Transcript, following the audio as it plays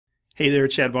Hey there,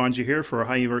 Chad Bonja here for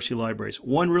Ohio University Libraries.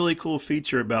 One really cool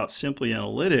feature about Simply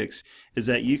Analytics is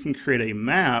that you can create a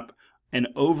map and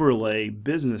overlay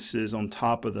businesses on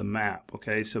top of the map.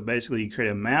 Okay, so basically you create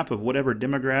a map of whatever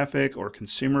demographic or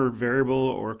consumer variable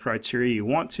or criteria you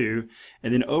want to,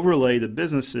 and then overlay the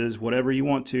businesses, whatever you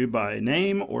want to, by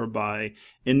name or by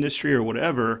industry or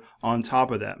whatever, on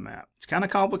top of that map. It's kind of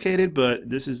complicated, but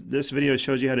this video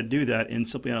shows you how to do that in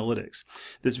Simply Analytics.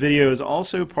 This video is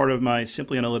also part of my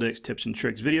Simply Analytics Tips and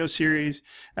Tricks video series,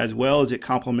 as well as it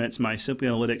complements my Simply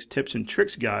Analytics Tips and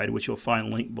Tricks guide, which you'll find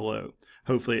linked below.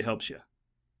 Hopefully it helps you.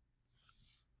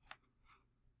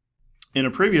 In a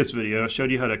previous video, I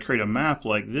showed you how to create a map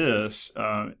like this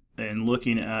and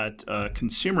looking at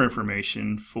consumer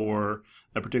information for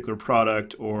a particular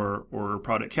product or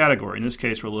product category. In this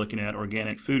case, we're looking at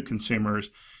organic food consumers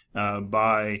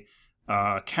by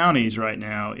counties right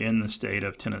now in the state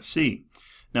of Tennessee.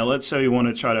 Now let's say we want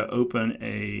to try to open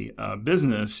a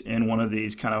business in one of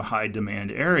these kind of high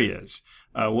demand areas.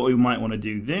 What we might want to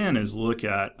do then is look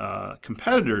at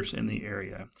competitors in the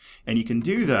area. And you can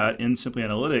do that in Simply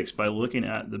Analytics by looking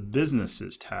at the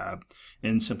Businesses tab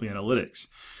in Simply Analytics.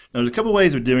 Now there's a couple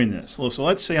ways of doing this. So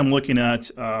let's say I'm looking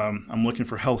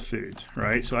for health foods,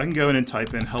 right? So I can go in and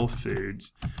type in health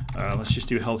foods. Let's just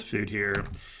do health food here.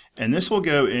 And this will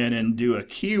go in and do a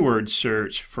keyword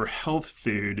search for health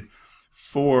food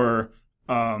for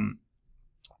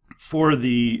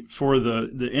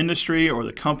the industry or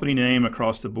the company name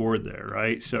across the board there,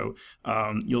 right? So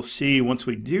you'll see once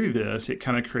we do this, it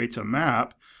kind of creates a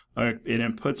map and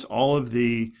it puts all of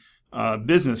the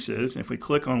businesses. If we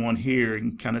click on one here, you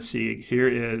can kind of see here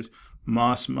is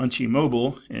Moss Munchie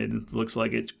Mobile, and it looks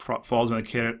like it falls in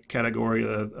a category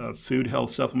of food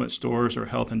health supplement stores or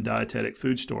health and dietetic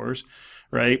food stores,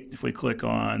 right? If we click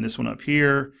on this one up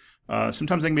here,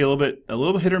 sometimes they can be a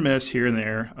little bit hit or miss here and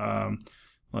there.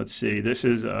 Let's see, this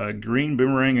is Green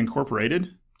Boomerang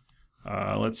Incorporated.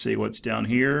 Let's see what's down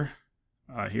here.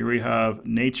 Here we have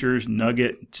Nature's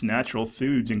Nugget Natural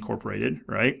Foods Incorporated,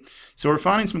 right? So we're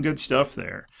finding some good stuff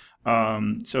there.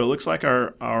 So it looks like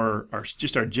our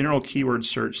general keyword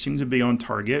search seems to be on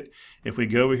target. If we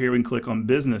go over here, we can click on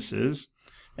businesses,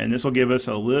 and this will give us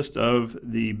a list of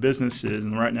the businesses.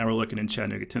 And right now we're looking in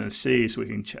Chattanooga, Tennessee, so we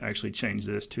can actually change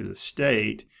this to the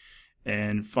state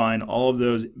and find all of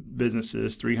those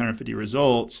businesses, 350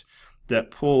 results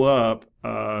that pull up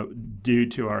due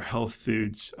to our health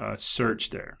foods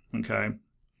search there. Okay.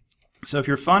 So if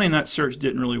you're finding that search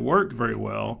didn't really work very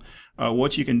well,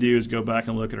 what you can do is go back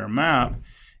and look at our map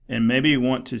and maybe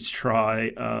want to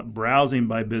try browsing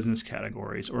by business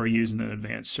categories or using an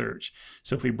advanced search.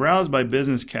 So if we browse by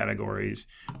business categories,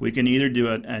 we can either do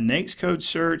a NAICS code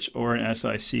search or an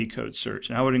SIC code search.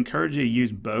 And I would encourage you to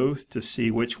use both to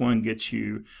see which one gets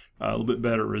you a little bit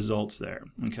better results there.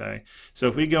 Okay, so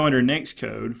if we go under NAICS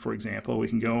code, for example, we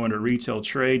can go under retail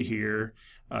trade here.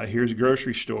 Here's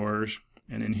grocery stores.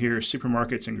 And then here's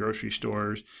supermarkets and grocery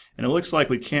stores. And it looks like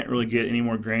we can't really get any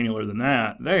more granular than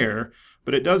that there,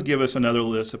 but it does give us another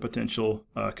list of potential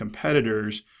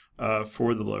competitors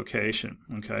for the location.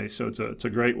 Okay, so it's a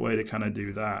great way to kind of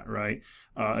do that, right?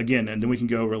 Again, and then we can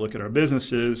go over and look at our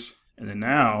businesses, and then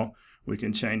now we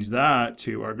can change that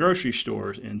to our grocery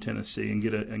stores in Tennessee and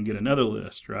get another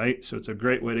list, right? So it's a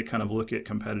great way to kind of look at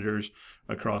competitors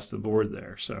across the board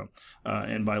there. So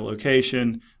and by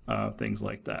location, things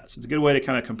like that. So it's a good way to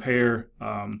kind of compare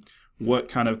what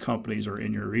kind of companies are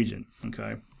in your region.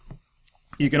 Okay.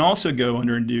 You can also go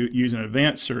under and use an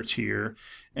advanced search here,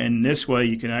 and this way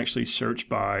you can actually search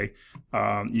by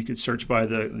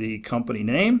the company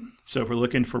name. So if we're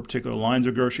looking for particular lines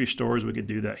of grocery stores, we could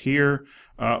do that here,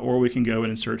 or we can go in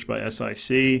and search by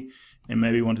SIC, and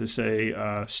maybe want to say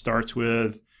starts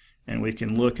with, and we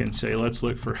can look and say let's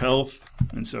look for health,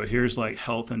 and so here's like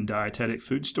health and dietetic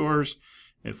food stores.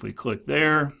 If we click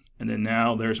there, and then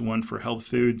now there's one for health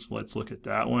foods, let's look at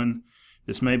that one.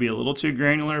 This may be a little too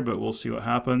granular, but we'll see what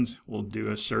happens. We'll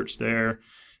do a search there.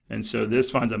 And so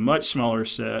this finds a much smaller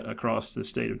set across the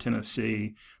state of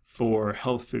Tennessee for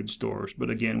health food stores. But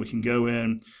again, we can go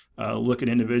in, look at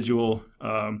individual,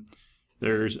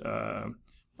 there's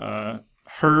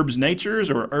Herbs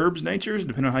Natures or Herbs Natures,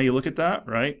 depending on how you look at that,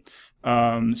 right?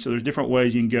 So there's different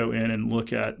ways you can go in and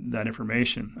look at that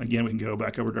information. Again, we can go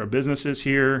back over to our businesses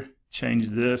here, change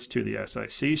this to the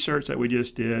SIC search that we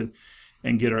just did,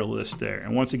 and get our list there.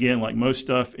 And once again, like most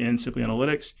stuff in Simply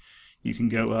Analytics, you can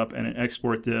go up and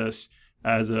export this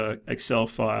as a Excel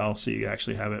file so you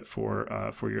actually have it for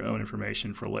your own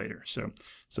information for later. So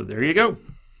there you go.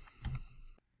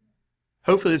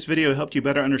 Hopefully this video helped you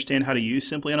better understand how to use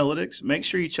SimplyAnalytics. Make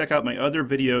sure you check out my other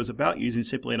videos about using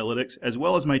SimplyAnalytics, as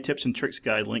well as my tips and tricks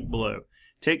guide linked below.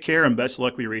 Take care and best of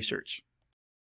luck with your research.